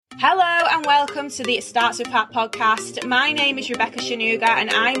Hello and welcome to the It Starts With Pat podcast. My name is Rebecca Shanuga and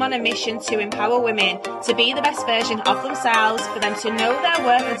I'm on a mission to empower women to be the best version of themselves, for them to know their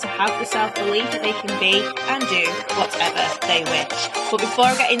worth and to have the self-belief that they can be and do whatever they wish. But before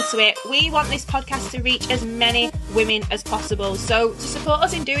I get into it, we want this podcast to reach as many women as possible. So to support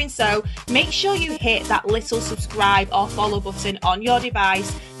us in doing so, make sure you hit that little subscribe or follow button on your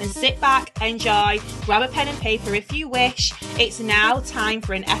device and sit back, enjoy, grab a pen and paper if you wish. It's now time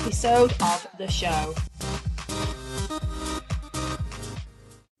for an episode of the show.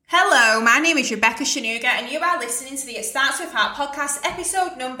 Hello, my name is Rebecca Shanuga and you are listening to the It Starts With Heart podcast,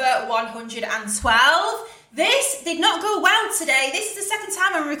 episode number 112. This did not go well today. This is the second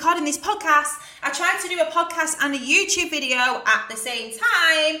time I'm recording this podcast. I tried to do a podcast and a YouTube video at the same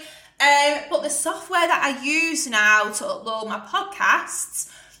time, but the software that I use now to upload my podcasts,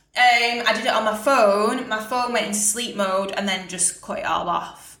 I did it on my phone. My phone went into sleep mode and then just cut it all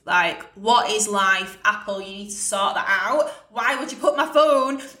off. Like, what is life? Apple, you need to sort that out. Why would you put my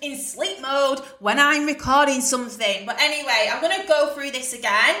phone in sleep mode when I'm recording something? But anyway, I'm going to go through this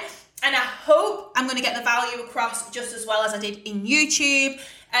again and I hope I'm going to get the value across just as well as I did in YouTube.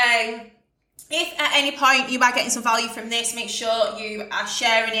 If at any point you are getting some value from this, make sure you are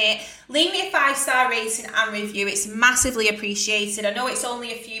sharing it. Leave me a 5-star rating and review. It's massively appreciated. I know it's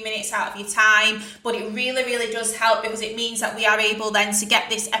only a few minutes out of your time, but it really, really does help because it means that we are able then to get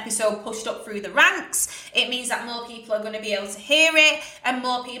this episode pushed up through the ranks. It means that more people are going to be able to hear it and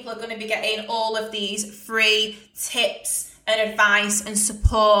more people are going to be getting all of these free tips and advice and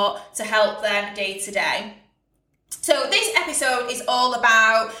support to help them day to day. So this episode is all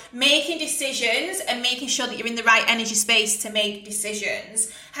about making decisions and making sure that you're in the right energy space to make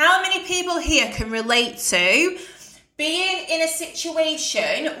decisions. How many people here can relate to being in a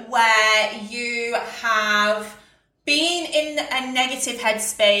situation where you have been in a negative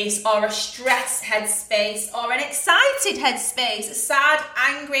headspace or a stressed headspace or an excited headspace, sad,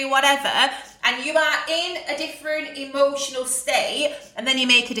 angry, whatever, and you are in a different emotional state and then you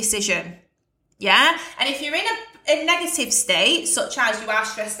make a decision? Yeah? And if you're in a negative state, such as you are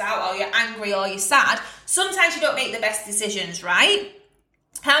stressed out or you're angry or you're sad, sometimes you don't make the best decisions, right?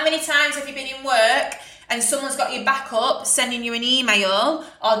 How many times have you been in work and someone's got your back up, sending you an email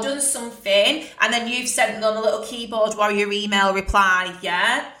or done something, and then you've sent them a little keyboard warrior email reply,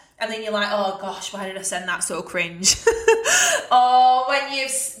 yeah? And then you're like, oh gosh, why did I send that? So cringe. Or when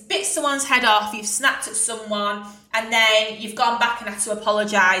you've bit someone's head off, you've snapped at someone, and then you've gone back and had to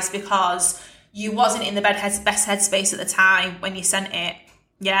apologise because you wasn't in the best headspace at the time when you sent it,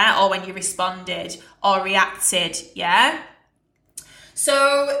 yeah? Or when you responded or reacted, yeah?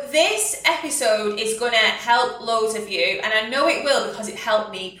 So this episode is going to help loads of you, and I know it will because it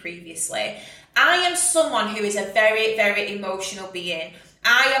helped me previously. I am someone who is a very, very emotional being.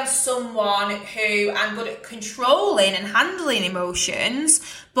 I am someone who I'm good at controlling and handling emotions,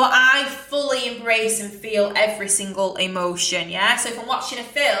 but I fully embrace and feel every single emotion, yeah? So if I'm watching a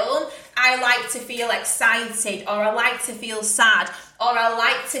film, I like to feel excited, or I like to feel sad, or I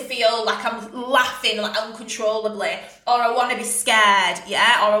like to feel like I'm laughing like uncontrollably, or I want to be scared,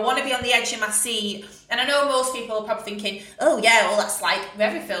 yeah? Or I want to be on the edge of my seat. And I know most people are probably thinking, oh yeah, well that's like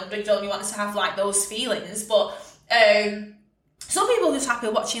every film, don't you want us to have like those feelings? But some people are just happy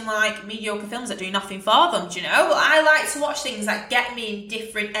watching like mediocre films that do nothing for them, do you know? But I like to watch things that get me in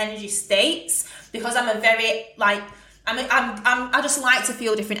different energy states because I'm a very like, I just like to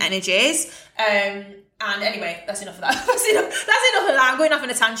feel different energies. And anyway, that's enough of that. That's enough of that. I'm going off on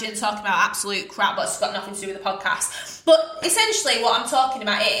a tangent and talking about absolute crap, but it's got nothing to do with the podcast. But essentially what I'm talking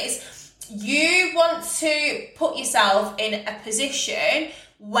about is you want to put yourself in a position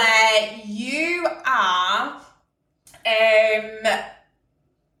where you are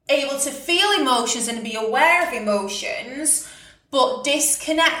able to feel emotions and be aware of emotions, but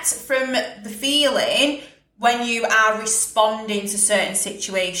disconnect from the feeling when you are responding to certain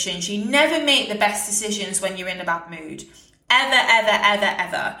situations. You never make the best decisions when you're in a bad mood. Ever, ever, ever,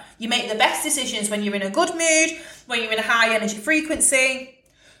 ever. You make the best decisions when you're in a good mood, when you're in a high energy frequency,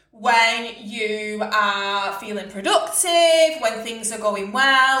 when you are feeling productive, when things are going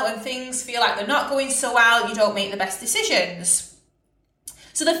well, when things feel like they're not going so well, you don't make the best decisions.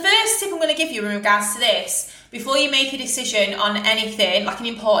 So the first tip I'm going to give you in regards to this, before you make a decision on anything, like an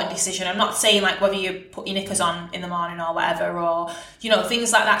important decision, I'm not saying like whether you put your knickers on in the morning or whatever, or, you know,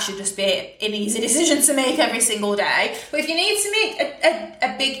 things like that should just be an easy decision to make every single day. But if you need to make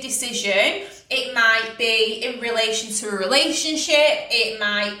a big decision, it might be in relation to a relationship, it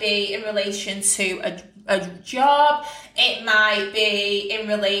might be in relation to a job, it might be in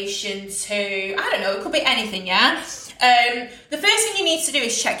relation to, I don't know, it could be anything, yeah? The first thing you need to do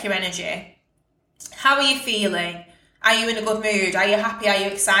is check your energy. How are you feeling? Are you in a good mood? Are you happy? Are you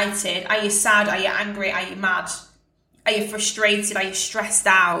excited? Are you sad? Are you angry? Are you mad? Are you frustrated? Are you stressed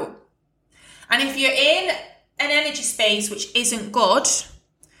out? And if you're in an energy space which isn't good,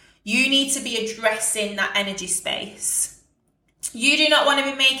 you need to be addressing that energy space. You do not want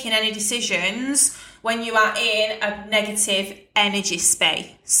to be making any decisions when you are in a negative energy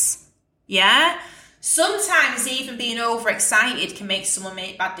space. Yeah? Sometimes even being overexcited can make someone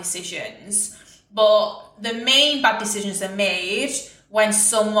make bad decisions. But the main bad decisions are made when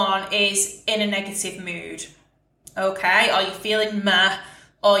someone is in a negative mood. Okay? Or you're feeling meh,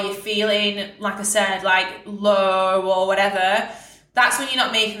 or you're feeling, like I said, like low or whatever. That's when you're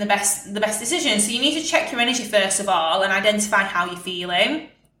not making the best decisions. So you need to check your energy first of all and identify how you're feeling.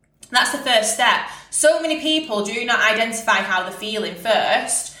 That's the first step. So many people do not identify how they're feeling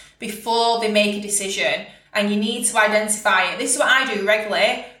first before they make a decision. And you need to identify it. This is what I do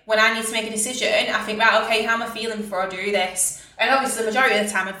regularly. When I need to make a decision, I think, right, okay, how am I feeling before I do this? And obviously the majority of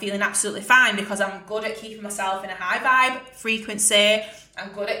the time I'm feeling absolutely fine because I'm good at keeping myself in a high vibe frequency.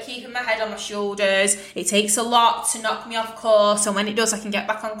 I'm good at keeping my head on my shoulders. It takes a lot to knock me off course, and when it does, I can get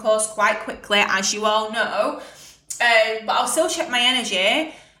back on course quite quickly, as you all know. But I'll still check my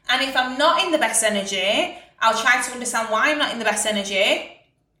energy, and if I'm not in the best energy, I'll try to understand why I'm not in the best energy,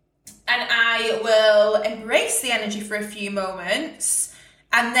 and I will embrace the energy for a few moments,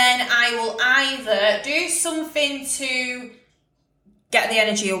 and then I will either do something to get the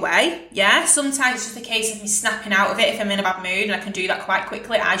energy away, yeah? Sometimes it's just a case of me snapping out of it if I'm in a bad mood, and I can do that quite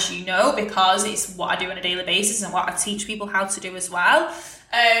quickly, as you know, because it's what I do on a daily basis and what I teach people how to do as well.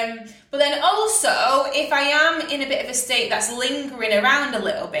 But then also, if I am in a bit of a state that's lingering around a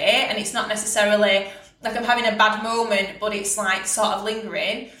little bit, and it's not necessarily like I'm having a bad moment, but it's like sort of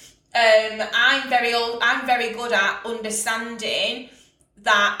lingering, I'm very good at understanding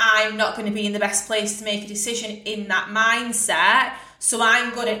that I'm not going to be in the best place to make a decision in that mindset. So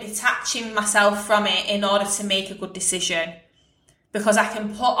I'm good at detaching myself from it in order to make a good decision. Because I can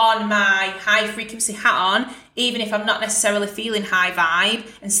put on my high frequency hat on, even if I'm not necessarily feeling high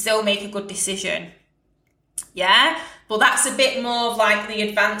vibe, and still make a good decision. Yeah? But that's a bit more of like the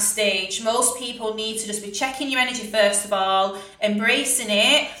advanced stage. Most people need to just be checking your energy first of all, embracing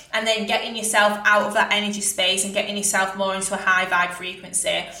it, and then getting yourself out of that energy space and getting yourself more into a high vibe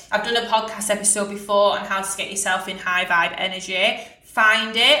frequency. I've done a podcast episode before on how to get yourself in high vibe energy.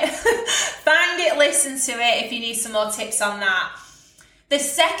 Find it, listen to it if you need some more tips on that. The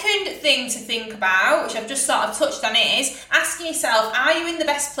second thing to think about, which I've just sort of touched on, is asking yourself, are you in the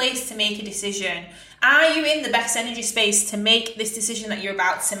best place to make a decision? Are you in the best energy space to make this decision that you're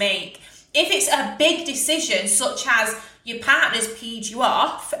about to make? If it's a big decision, such as your partner's peed you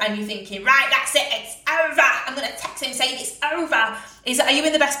off and you're thinking, right, that's it, it's over, I'm going to text him and say it's over. Are you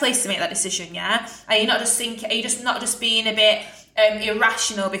in the best place to make that decision, yeah? Are you not just being a bit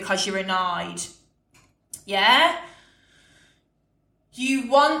irrational because you're annoyed? Yeah? You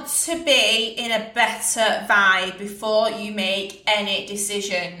want to be in a better vibe before you make any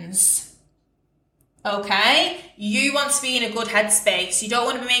decisions. Okay? You want to be in a good headspace. You don't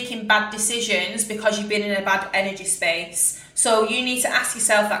want to be making bad decisions because you've been in a bad energy space. So you need to ask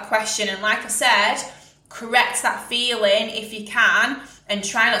yourself that question. And like I said, correct that feeling if you can, and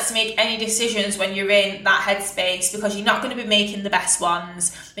try not to make any decisions when you're in that headspace, because you're not going to be making the best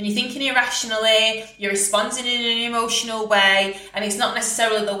ones. When you're thinking irrationally, you're responding in an emotional way, and it's not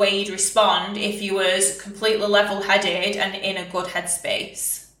necessarily the way you'd respond if you was completely level-headed and in a good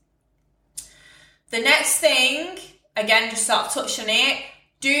headspace. The next thing, again, just sort of touch on it,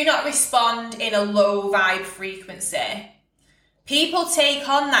 do not respond in a low vibe frequency. People take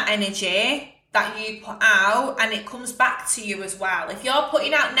on that energy that you put out, and it comes back to you as well. If you're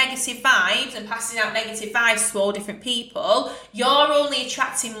putting out negative vibes and passing out negative vibes to all different people, you're only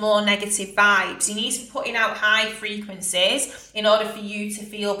attracting more negative vibes. You need to be putting out high frequencies in order for you to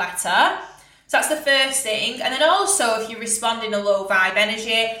feel better. So that's the first thing. And then also, if you respond in a low vibe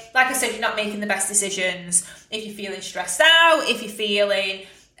energy, like I said, you're not making the best decisions. If you're feeling stressed out, if you're feeling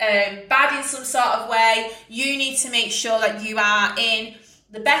bad in some sort of way, you need to make sure that you are in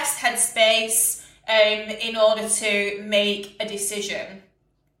the best headspace in order to make a decision.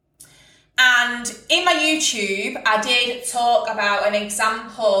 And in my YouTube, I did talk about an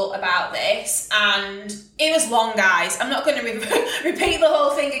example about this, and it was long, guys. I'm not going to repeat the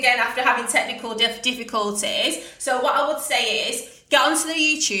whole thing again after having technical difficulties. So what I would say is, get onto the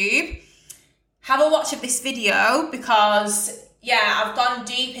YouTube, have a watch of this video, because, yeah, I've gone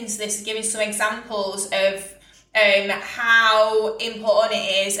deep into this, giving some examples of how important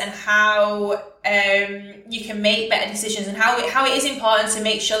it is and how you can make better decisions, and how it is important to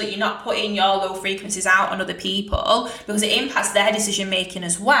make sure that you're not putting your low frequencies out on other people, because it impacts their decision making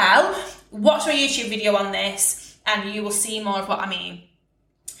as well. Watch my YouTube video on this and you will see more of what I mean.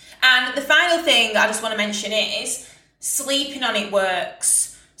 And the final thing that I just want to mention is sleeping on it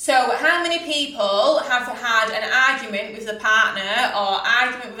works. So how many people have had an argument with a partner or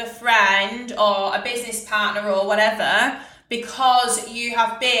argument with a friend or a business partner or whatever because you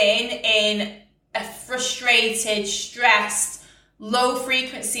have been in a frustrated, stressed, low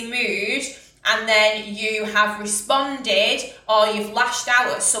frequency mood, and then you have responded or you've lashed out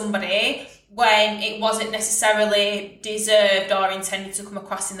at somebody when it wasn't necessarily deserved or intended to come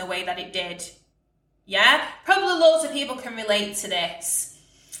across in the way that it did. Yeah? Probably loads of people can relate to this.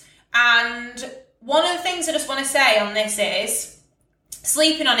 And one of the things I just want to say on this is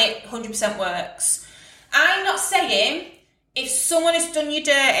sleeping on it 100% works. I'm not saying if someone has done you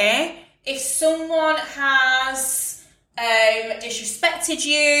dirty, if someone has disrespected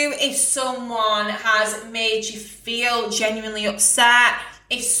you, if someone has made you feel genuinely upset,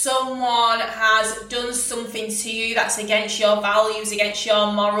 if someone has done something to you that's against your values, against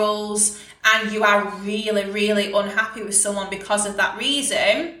your morals, and you are really, really unhappy with someone because of that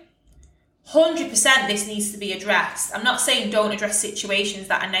reason, 100% this needs to be addressed. I'm not saying don't address situations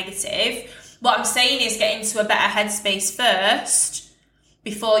that are negative. What I'm saying is get into a better headspace first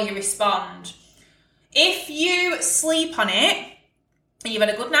before you respond. If you sleep on it and you've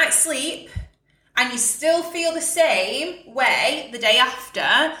had a good night's sleep and you still feel the same way the day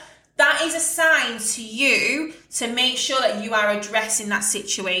after, that is a sign to you to make sure that you are addressing that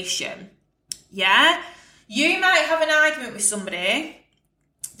situation. Yeah? You might have an argument with somebody,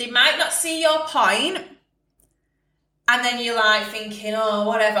 they might not see your point, and then you're like thinking, oh,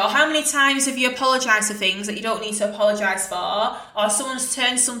 whatever. Or how many times have you apologised for things that you don't need to apologise for? Or someone's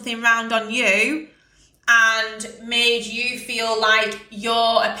turned something round on you and made you feel like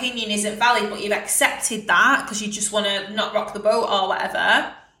your opinion isn't valid, but you've accepted that because you just want to not rock the boat or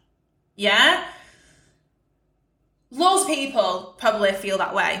whatever. Yeah? Loads of people probably feel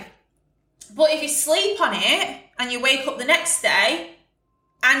that way. But if you sleep on it and you wake up the next day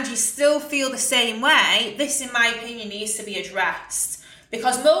and you still feel the same way, this, in my opinion, needs to be addressed.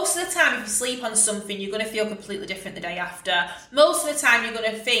 Because most of the time, if you sleep on something, you're going to feel completely different the day after. Most of the time, you're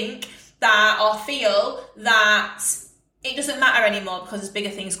going to think that or feel that it doesn't matter anymore because there's bigger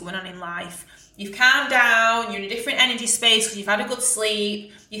things going on in life. You've calmed down, you're in a different energy space because you've had a good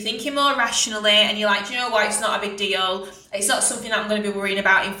sleep, you're thinking more rationally, and you're like, do you know what, it's not a big deal. It's not something that I'm going to be worrying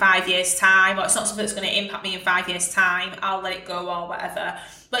about in 5 years' time, or it's not something that's going to impact me in 5 years' time. I'll let it go or whatever.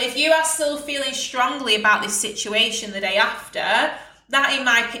 But if you are still feeling strongly about this situation the day after, that, in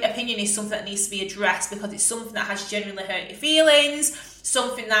my opinion, is something that needs to be addressed because it's something that has genuinely hurt your feelings,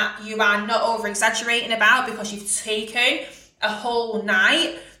 something that you are not over-exaggerating about because you've taken a whole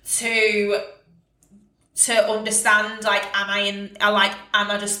night to understand, like,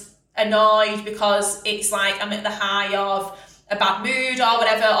 am I just annoyed because it's like I'm at the high of a bad mood or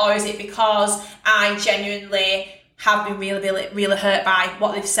whatever, or is it because I genuinely have been really, really, really hurt by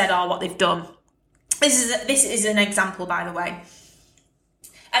what they've said or what they've done? This is an example, by the way.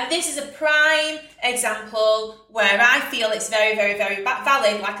 And this is a prime example where I feel it's very, very, very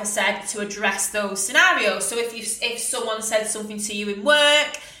valid, like I said, to address those scenarios. So if someone said something to you in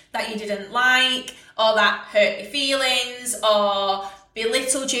work that you didn't like, or that hurt your feelings, or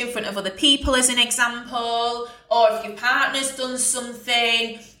belittled you in front of other people as an example, or if your partner's done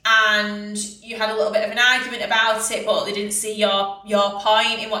something and you had a little bit of an argument about it, but they didn't see your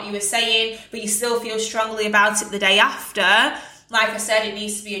point in what you were saying, but you still feel strongly about it the day after, like I said, it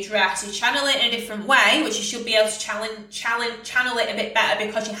needs to be addressed. You channel it in a different way, which you should be able to channel it a bit better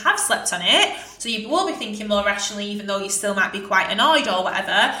because you have slept on it. So you will be thinking more rationally, even though you still might be quite annoyed or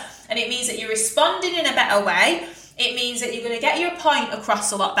whatever. And it means that you're responding in a better way. It means that you're going to get your point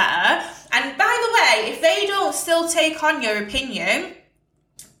across a lot better. And by the way, if they don't still take on your opinion,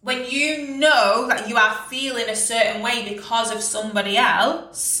 when you know that you are feeling a certain way because of somebody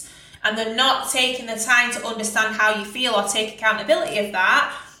else, and they're not taking the time to understand how you feel or take accountability of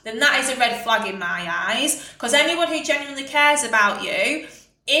that, then that is a red flag in my eyes. Because anyone who genuinely cares about you,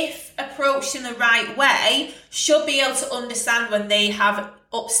 if approached in the right way, should be able to understand when they have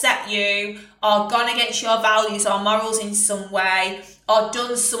upset you or gone against your values or morals in some way or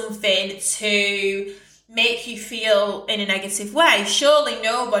done something to make you feel in a negative way. Surely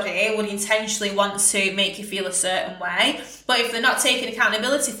nobody would intentionally want to make you feel a certain way. But if they're not taking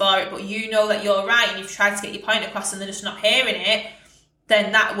accountability for it, but you know that you're right and you've tried to get your point across and they're just not hearing it,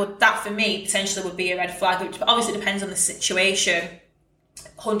 then that for me potentially would be a red flag, which obviously depends on the situation,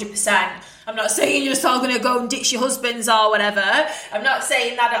 100%. I'm not saying you're just all going to go and ditch your husbands or whatever. I'm not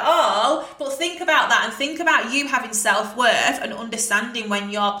saying that at all. But think about that and think about you having self-worth and understanding when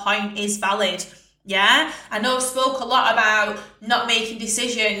your point is valid. Yeah, I know I spoke a lot about not making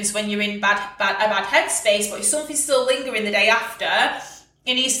decisions when you're in a bad headspace, but if something's still lingering the day after,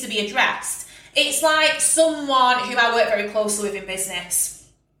 it needs to be addressed. It's like someone who I work very closely with in business.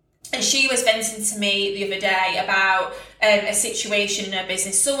 And she was venting to me the other day about a situation in her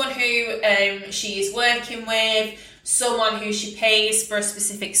business. Someone who she is working with, someone who she pays for a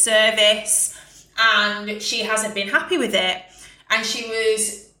specific service, and she hasn't been happy with it. And she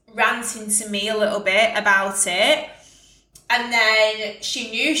was ranting to me a little bit about it. And then she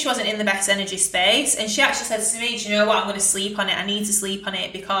knew she wasn't in the best energy space. And she actually said to me, do you know what, I'm going to sleep on it. I need to sleep on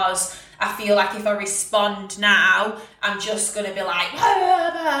it because I feel like if I respond now, I'm just going to be like,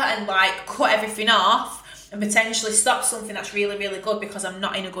 and like cut everything off and potentially stop something that's really, really good because I'm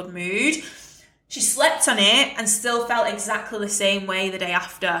not in a good mood. She slept on it and still felt exactly the same way the day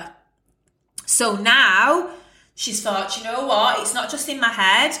after. So now she's thought, you know what, it's not just in my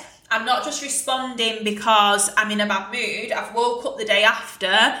head. I'm not just responding because I'm in a bad mood. I've woke up the day after.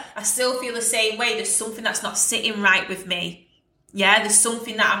 I still feel the same way. There's something that's not sitting right with me. Yeah, there's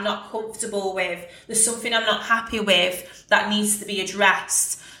something that I'm not comfortable with. There's something I'm not happy with that needs to be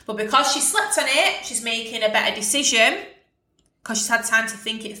addressed. But because she slept on it, she's making a better decision because she's had time to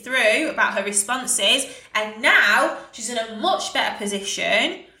think it through about her responses. And now she's in a much better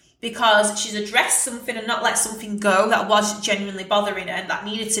position because she's addressed something and not let something go that was genuinely bothering her and that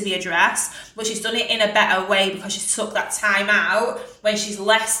needed to be addressed. But she's done it in a better way because she took that time out when she's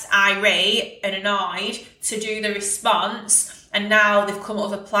less irate and annoyed to do the response. And now they've come up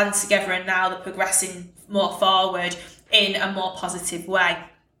with a plan together and now they're progressing more forward in a more positive way.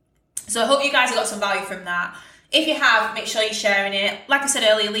 So I hope you guys have got some value from that. If you have, make sure you're sharing it. Like I said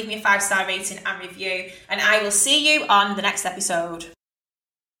earlier, leave me a 5-star rating and review. And I will see you on the next episode.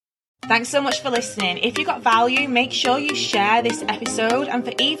 Thanks so much for listening. If you got value, make sure you share this episode. And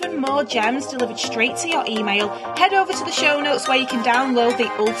for even more gems delivered straight to your email, head over to the show notes where you can download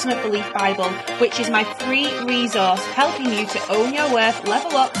the Ultimate Belief Bible, which is my free resource helping you to own your worth,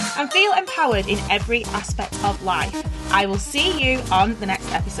 level up, and feel empowered in every aspect of life. I will see you on the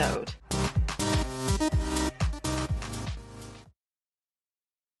next episode.